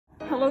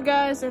Hello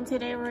guys, and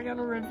today we're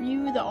gonna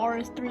review the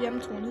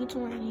RS3M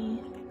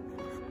 2020.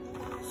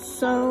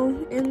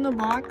 So in the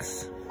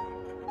box,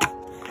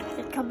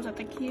 it comes with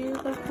a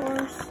cube, of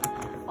course,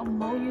 a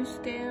MoYu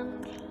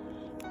stand,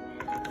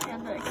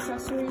 and the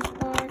accessories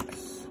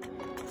box.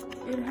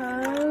 It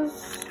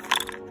has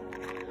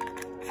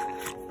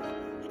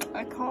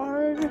a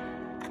card,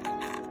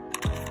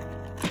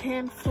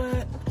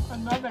 pamphlet,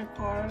 another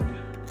card,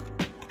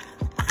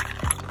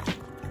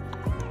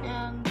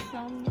 and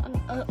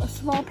a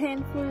small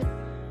pamphlet,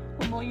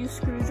 a MoYu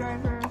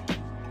screwdriver,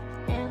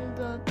 and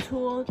the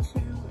tool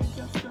to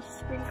adjust the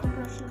spring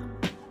compression.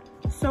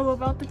 So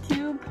about the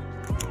cube,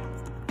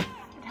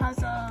 it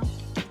has a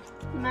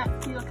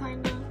matte feel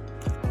kinda.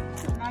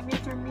 The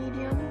magnets are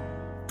medium,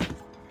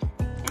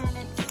 and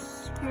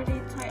it's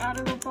pretty tight out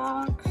of the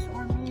box,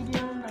 or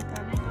medium,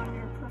 depending on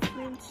your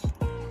preference.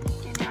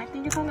 And I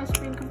think it's on the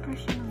spring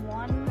compression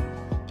 1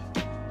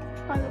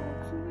 by the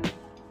looks of it.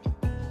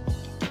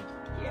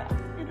 Yeah,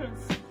 it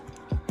is.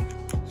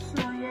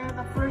 So yeah,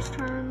 the first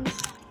turns,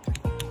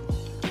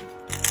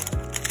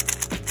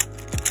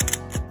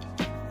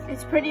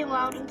 it's pretty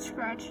loud and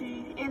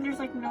scratchy, and there's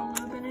like no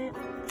lube in it.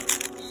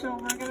 So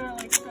we're gonna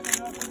like set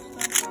it up and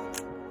stuff.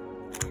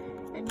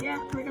 And yeah,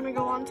 we're gonna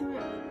go on to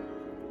it.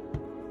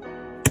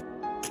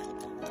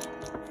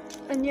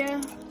 And yeah,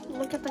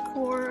 look at the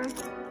core.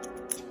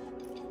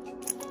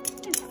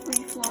 It's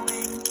free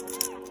flowing.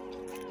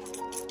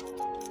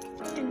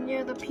 And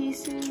yeah, the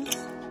pieces,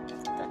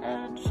 the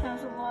edge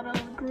has a lot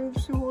of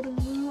grooves to hold in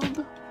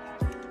lube,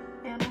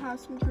 and it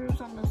has some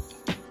grooves on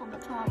the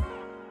top,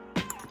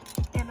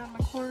 and on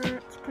the corner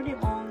it's pretty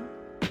long,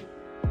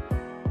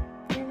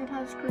 and it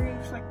has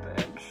grooves like the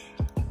edge.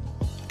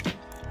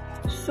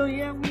 So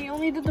yeah, we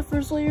only did the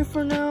first layer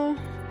for now,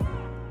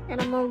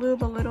 and I'm gonna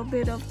lube a little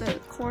bit of the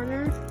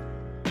corner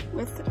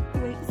with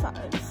weight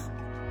 5s.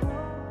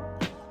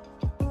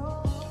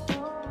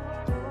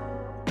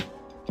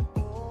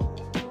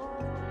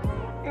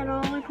 And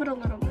I'll only put a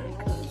little bit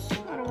because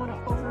I don't want to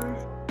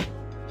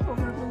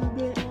over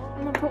lube it.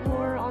 I'm gonna put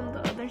more on the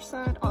other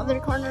side, other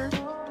corner.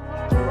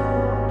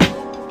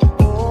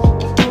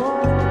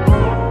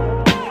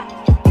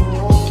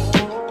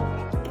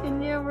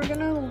 And yeah, we're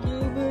gonna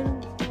lube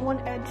in one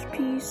edge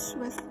piece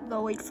with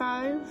the weight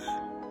 5.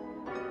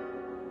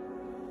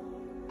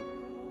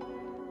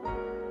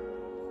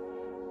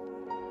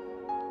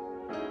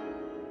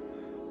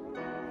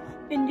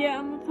 And yeah,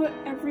 I'm gonna put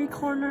every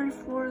corner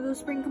for the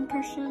spring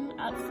compression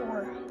at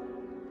 4.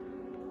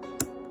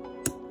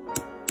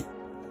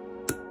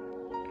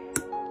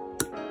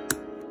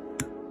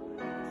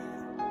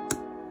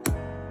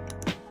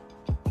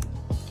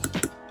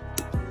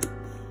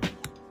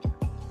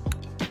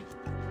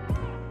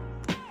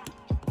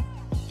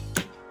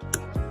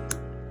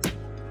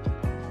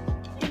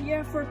 And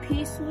yeah, for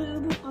piece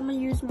lube, I'm gonna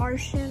use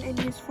Martian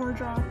and use 4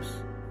 drops.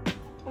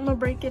 I'm gonna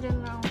break it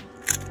in now.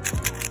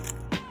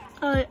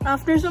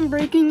 After some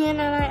breaking in,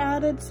 and I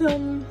added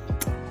some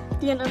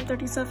DNM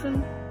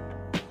 37.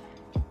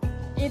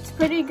 It's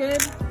pretty good.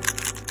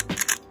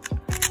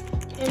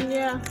 And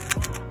yeah,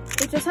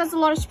 it just has a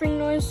lot of spring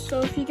noise, so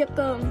if you get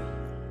the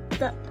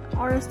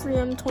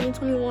RS3M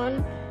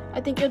 2021,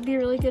 I think it'd be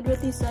really good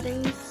with these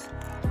settings,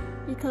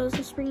 because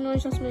the spring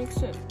noise just makes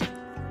it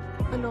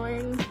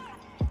annoying.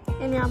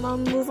 And yeah, I'm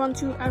gonna move on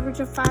to average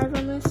of 5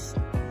 on this.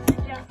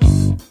 Yeah.